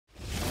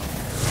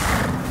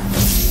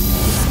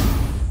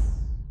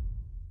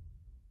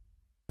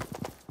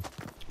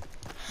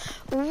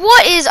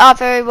What is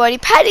up, everybody?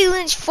 Paddy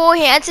Lynch 4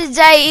 here, and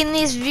today in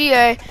this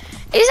video,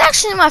 it is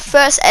actually my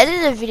first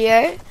edited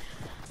video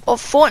of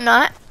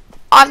Fortnite.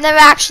 I've never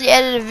actually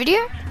edited a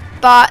video,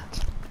 but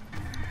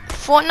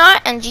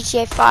Fortnite and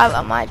GTA 5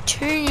 are my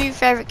two new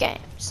favorite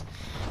games.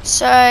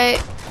 So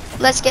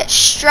let's get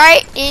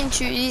straight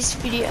into this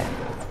video.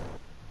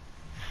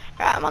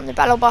 Right, I'm on the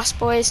battle bus,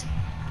 boys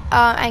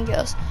and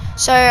girls.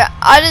 So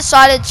I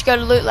decided to go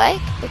to Loot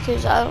Lake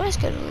because I always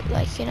go to Loot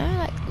Lake, you know,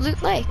 like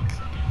Loot Lake.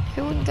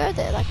 Who wouldn't go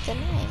there? Like, the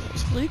name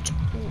is Loot,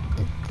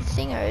 the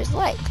thinger is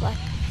Lake, like,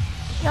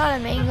 you know what I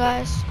mean,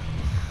 guys?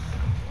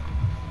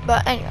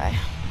 But anyway,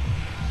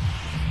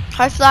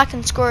 hopefully I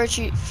can score a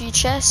few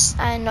chests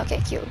and not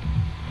get killed.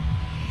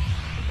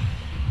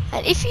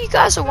 And if you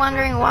guys are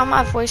wondering why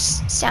my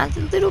voice sounds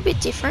a little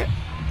bit different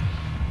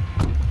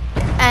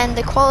and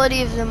the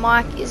quality of the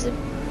mic is a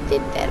bit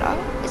better,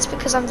 it's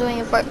because I'm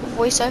doing a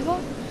voiceover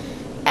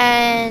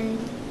and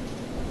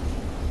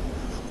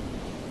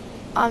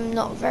I'm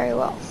not very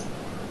well.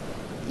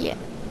 Yeah,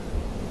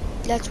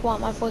 that's why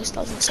my voice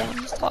doesn't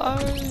sound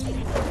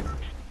fine.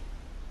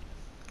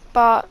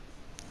 But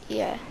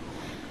yeah,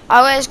 I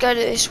always go to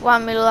this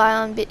one middle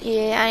island bit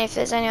here, and if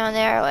there's anyone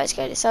there, I always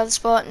go to this other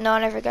spot. No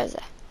one ever goes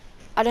there.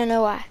 I don't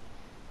know why,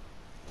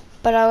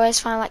 but I always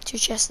find like 2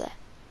 chests there.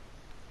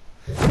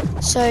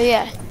 So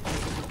yeah,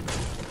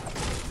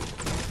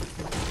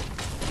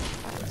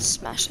 let's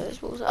smash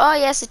those walls. Oh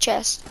yes, a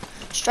chest.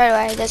 Straight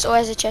away, there's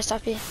always a chest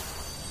up here.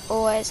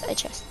 Always a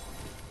chest.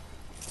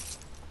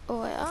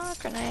 Oh,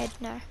 grenade,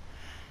 no.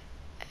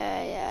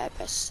 Yeah,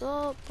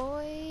 assault,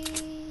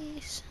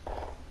 boys.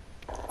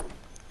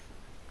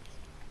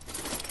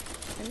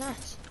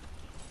 Nice.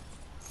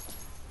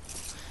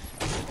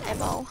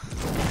 Ammo.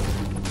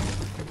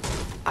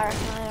 I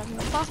reckon I have in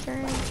the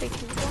bathroom. 3, 2,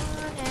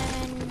 1,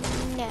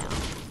 and now.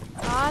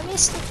 Oh, I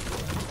missed the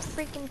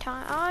freaking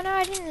time. Oh no,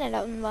 I didn't end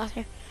up in the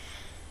bathroom.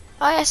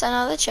 Oh yes,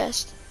 another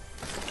chest.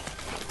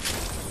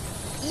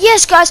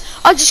 Yes, guys,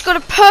 I just got a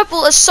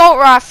purple assault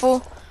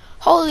rifle.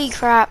 Holy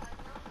crap.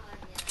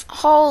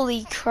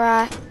 Holy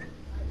crap.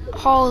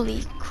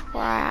 Holy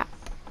crap.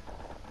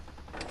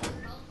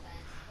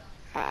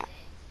 Right.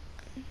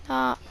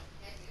 I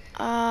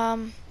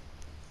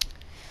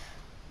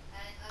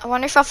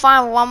wonder if I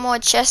find one more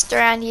chest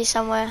around here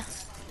somewhere.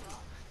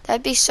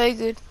 That'd be so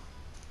good.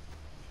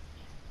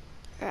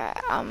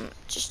 Right,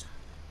 just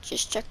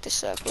check the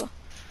circle.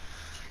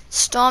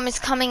 Storm is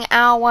coming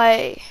our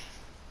way.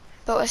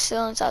 But we're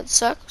still inside the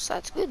circle, so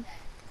that's good.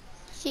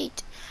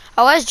 Yeet.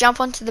 I always jump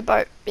onto the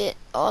boat bit,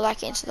 or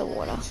like into the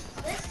water.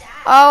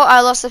 Oh,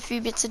 I lost a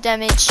few bits of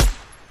damage.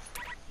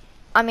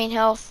 I mean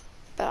health,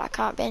 but I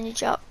can't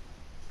bandage up.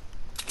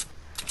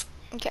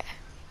 Okay.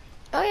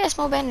 Oh yes,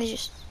 more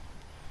bandages.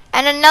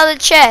 And another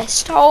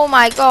chest. Oh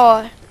my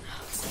god.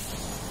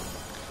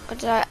 What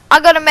did I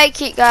gotta make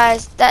it,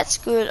 guys. That's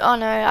good. Oh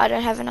no, I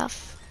don't have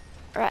enough.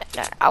 Right,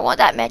 no, I want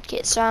that med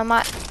kit, so I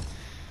might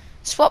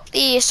swap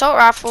the assault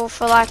rifle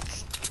for like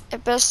a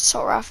burst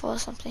assault rifle or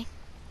something.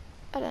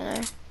 I don't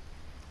know.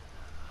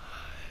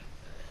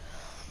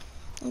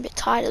 I'm a bit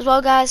tired as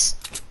well, guys.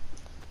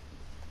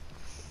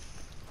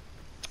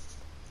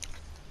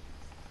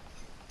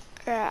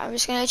 Alright, I'm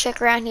just gonna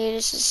check around here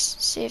just to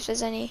see if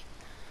there's any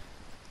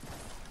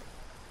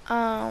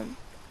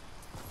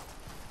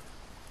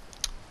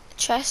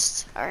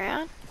chests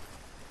around.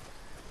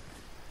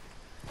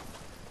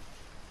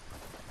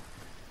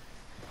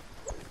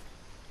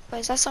 Wait,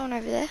 is that someone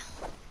over there?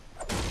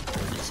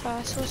 So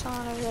I saw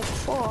someone over there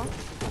before.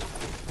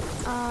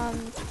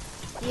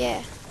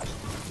 Yeah.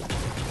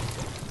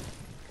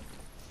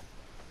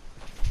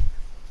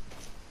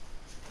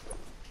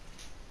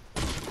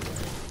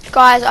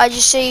 Guys, I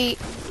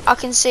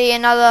can see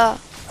another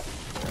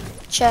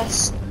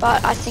chest,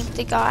 but I think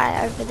the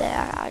guy over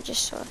there, I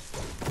just saw.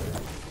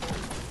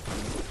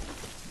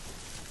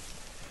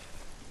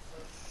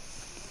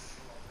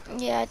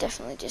 Yeah, I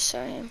definitely just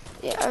saw him.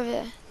 Yeah, over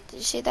there. Did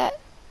you see that?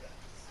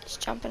 He's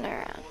jumping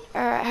around.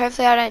 Alright,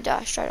 hopefully I don't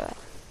die straight away.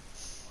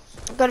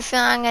 I've got a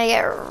feeling I'm gonna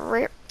get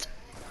ripped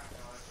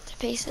to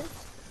pieces.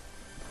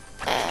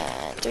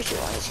 And 3, 2,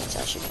 1, he's gonna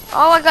start shooting.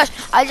 Oh my gosh,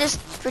 I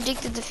just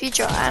predicted the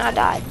future and I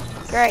died.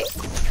 Great.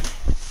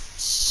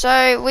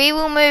 So we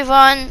will move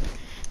on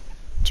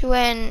to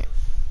when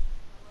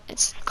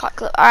it's cut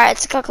clip. Alright,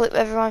 it's a cut clip,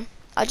 everyone.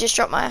 I just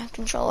dropped my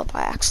controller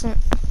by accident.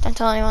 Don't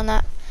tell anyone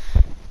that.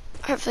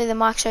 Hopefully the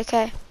mic's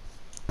okay.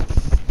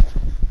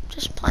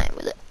 Just playing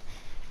with it.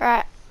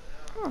 Alright.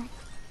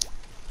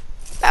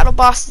 Battle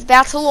bus is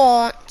about to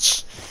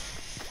launch.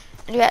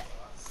 And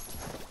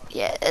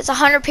yeah, there's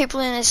 100 people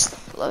in this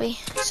lobby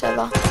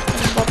server.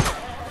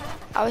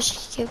 I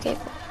wish you could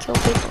kill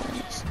people in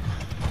this.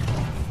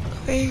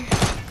 Really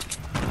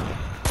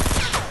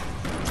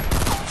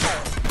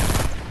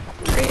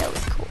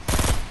cool.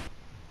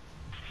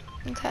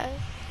 Okay.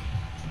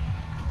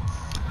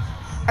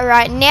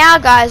 Alright, now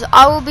guys,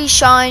 I will be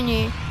showing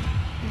you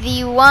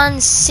the one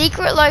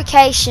secret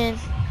location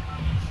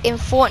in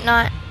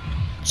Fortnite.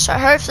 So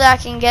hopefully I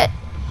can get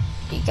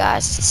you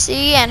guys to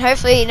see, and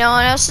hopefully no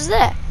one else is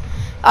there.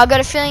 I got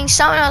a feeling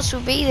someone else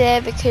will be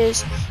there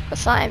because we're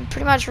flying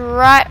pretty much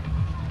right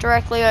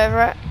directly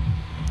over it.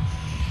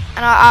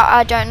 And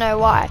I don't know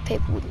why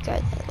people wouldn't go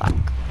there, like,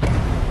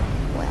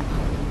 wow.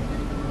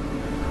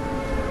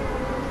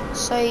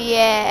 So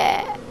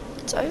yeah,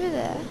 it's over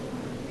there.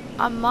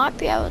 I might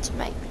be able to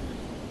make the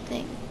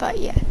thing, but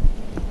yeah.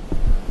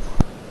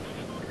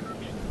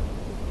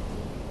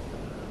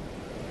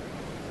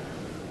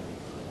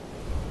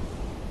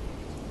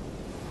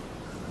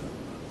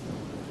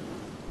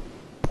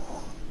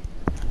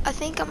 I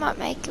think I might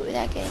make it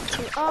without getting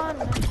too, oh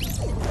no.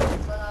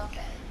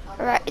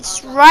 Alright,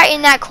 it's right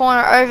in that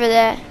corner over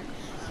there.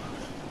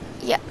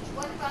 Yeah.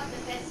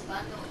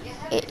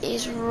 It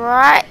is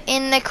right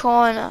in the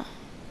corner.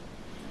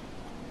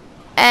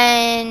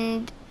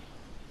 And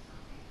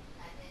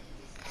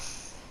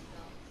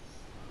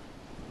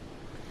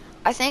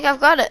I think I've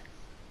got it.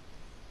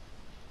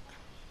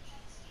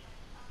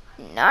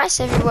 Nice,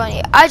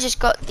 everybody. I just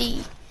got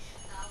the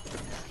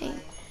thing.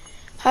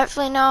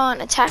 Hopefully no one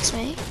attacks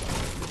me.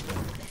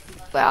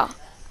 Well,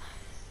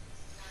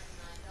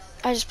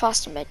 I just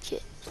passed a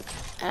medkit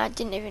and I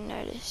didn't even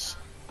notice.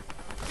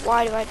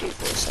 Why do I do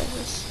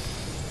voiceovers?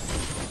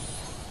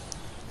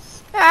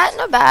 Alright,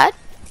 not bad.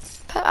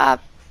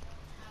 But,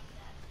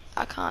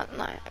 I can't,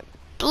 no.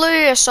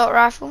 Blue assault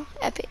rifle,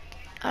 epic.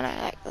 I don't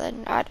like that,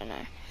 I don't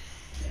know.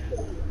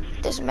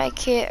 There's a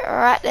medkit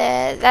right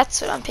there.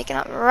 That's what I'm picking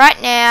up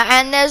right now.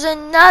 And there's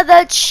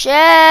another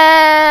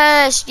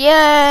chest!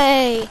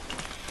 Yay!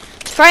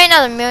 It's probably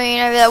another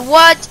million over there.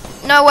 What?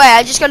 No way,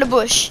 I just got a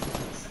bush.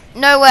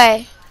 No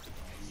way.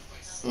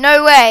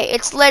 No way,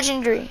 it's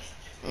legendary.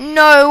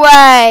 No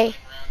way.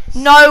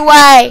 No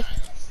way.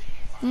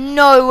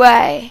 No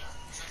way.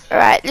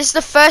 Alright, this is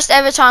the first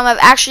ever time I've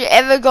actually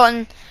ever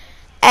gotten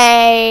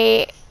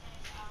a,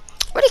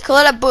 what do you call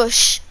it, a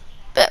bush.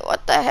 But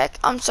what the heck,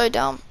 I'm so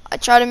dumb. I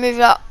try to move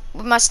it up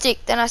with my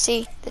stick, then I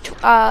see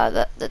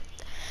the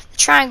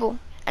triangle,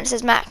 and it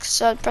says max,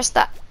 so I pressed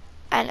that,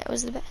 and it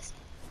was the best.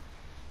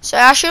 So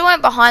I should have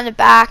went behind the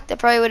back, there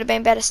probably would have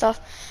been better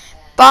stuff,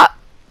 but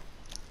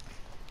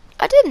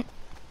I didn't.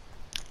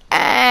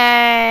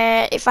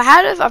 And if I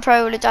had I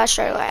probably would have died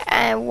straight away.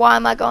 And why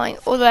am I going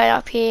all the way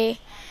up here?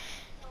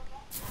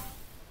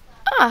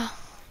 Ah,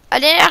 I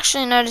didn't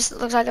actually notice it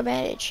looks like a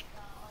bandage.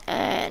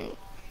 And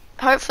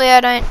hopefully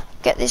I don't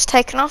get this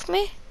taken off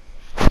me,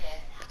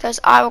 because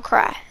I will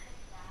cry.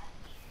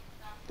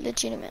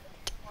 Legitimately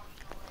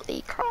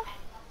cry.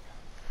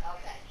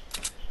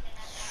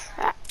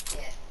 Right.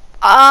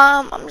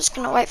 I'm just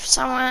gonna wait for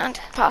someone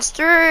to pass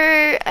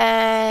through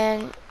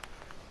and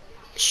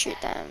shoot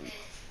them.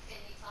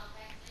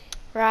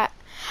 Right.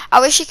 I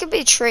wish you could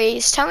be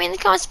trees. Tell me in the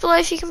comments below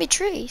if you can be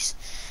trees.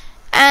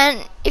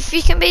 And if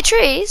you can be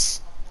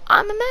trees,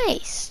 I'm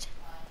amazed.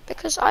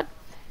 Because I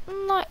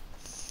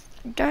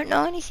don't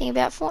know anything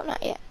about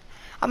Fortnite yet.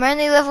 I'm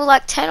only level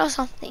like 10 or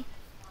something.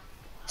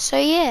 So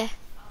yeah.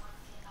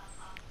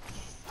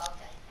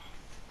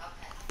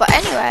 But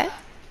anyway,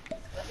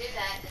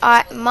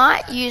 I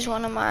might use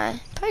one of my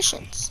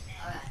potions.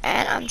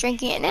 And I'm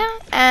drinking it now,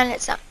 and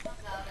it's done.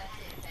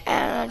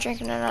 And I'm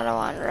drinking another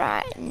one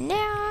right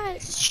now.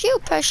 It's a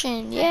shield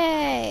potion,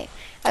 yay!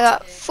 I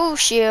got full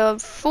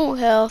shield, full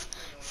health,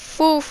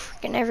 full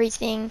freaking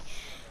everything.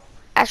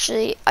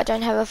 Actually, I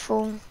don't have a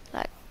full,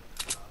 like,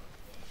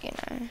 you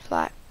know,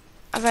 like,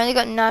 I've only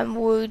got 9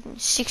 wood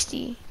and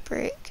 60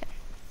 brick.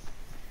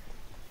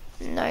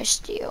 No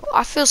steel.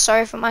 I feel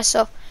sorry for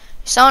myself.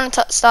 If someone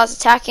starts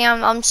attacking,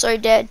 I'm so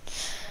dead.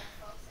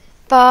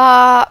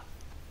 But,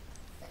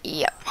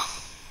 yep.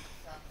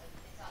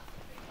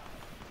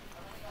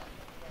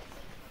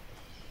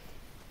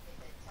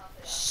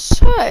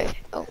 So,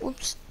 oh,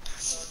 whoops.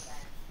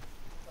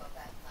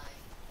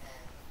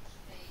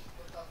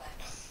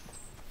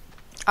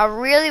 I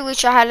really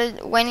wish I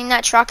had went in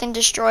that truck and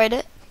destroyed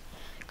it,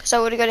 because I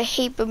would have got a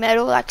heap of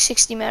metal, like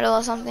 60 metal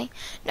or something.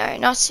 No,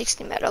 not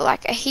 60 metal,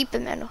 like a heap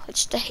of metal.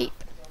 It's just a heap.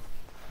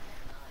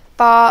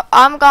 But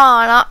I'm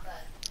going up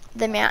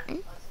the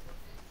mountain.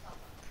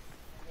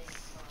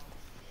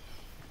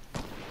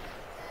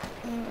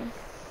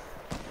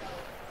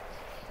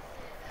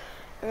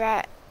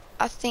 Right,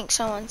 I think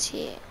someone's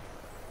here.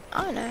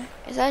 I don't know.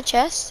 Is that a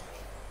chest?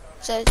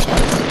 Is that a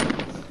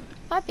chest?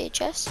 Might be a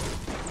chest.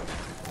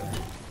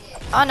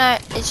 Oh no,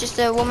 it's just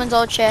a woman's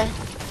old chair.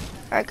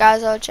 Or a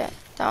guy's old chair.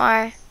 Don't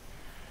worry.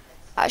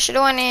 I should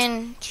have went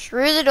in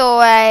through the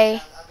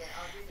doorway,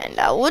 and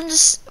I would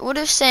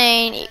have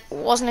seen it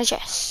wasn't a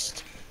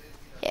chest.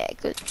 Yeah,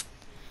 good.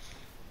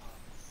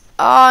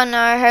 Oh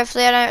no,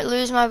 hopefully I don't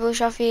lose my bush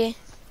off here.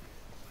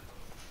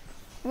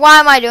 Why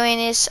am I doing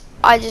this?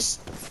 I just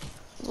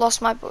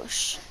lost my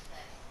bush.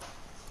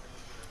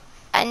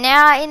 And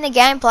now in the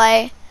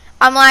gameplay,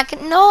 I'm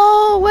like,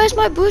 no, where's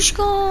my bush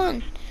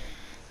gone?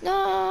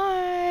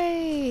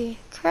 No,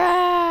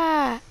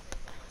 crap.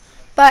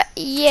 But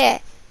yeah,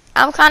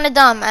 I'm kind of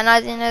dumb, and I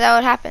didn't know that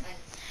would happen.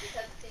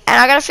 And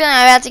I got a feeling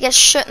I'm about to get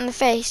shot in the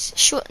face.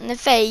 Shot in the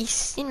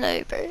face, you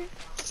know, bro.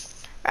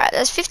 Right,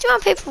 there's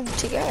 51 people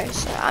to go,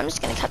 so I'm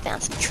just gonna cut down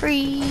some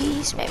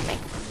trees, maybe make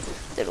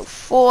little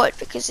fort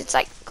because it's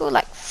like called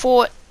like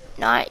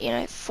Fortnite, you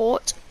know,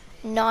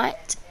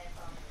 Fortnite.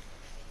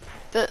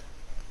 But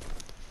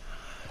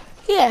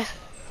yeah.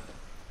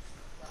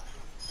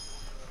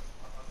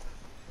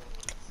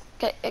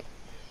 Okay,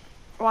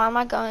 why am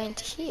I going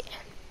to here?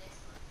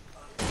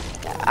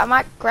 I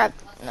might grab.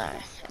 No,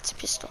 it's a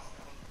pistol.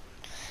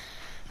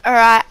 All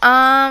right.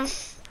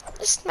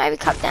 Just maybe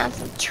cut down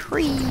some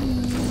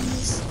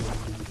trees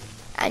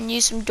and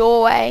use some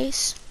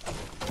doorways.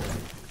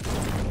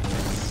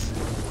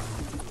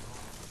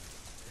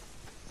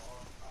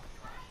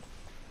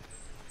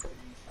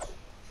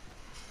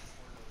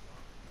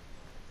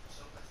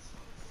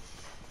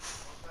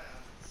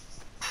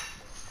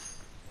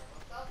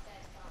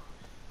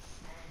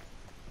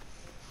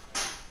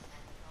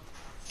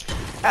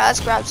 Alright,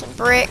 let's grab some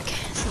brick,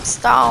 some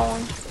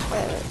stone,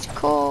 whatever it's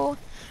called.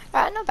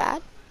 Alright, not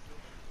bad.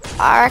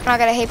 I reckon I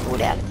got a heap of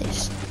wood out of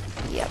this.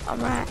 Yep,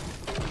 I'm right.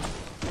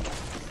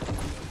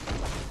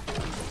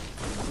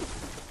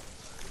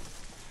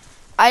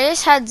 I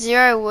just had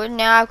 0 wood,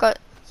 now I've got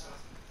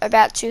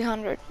about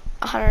 200,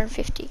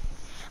 150.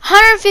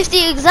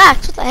 150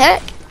 exact, what the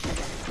heck?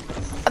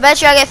 I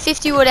bet you I get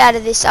 50 wood out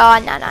of this. Oh,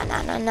 no.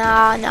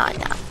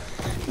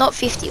 Not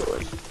 50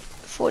 wood,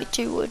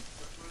 42 wood.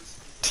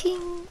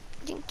 Ting.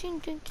 Ding, ding,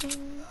 ding,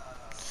 ding.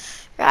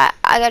 Right,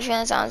 I got a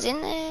feeling someone's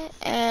in there,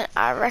 and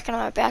I reckon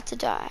I'm about to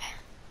die.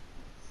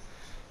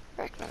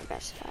 Alright,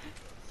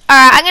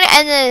 I'm gonna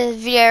end the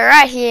video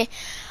right here.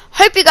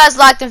 Hope you guys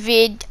liked the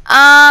vid.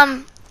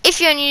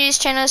 If you're new to this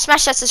channel,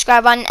 smash that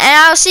subscribe button, and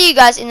I'll see you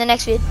guys in the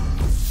next vid.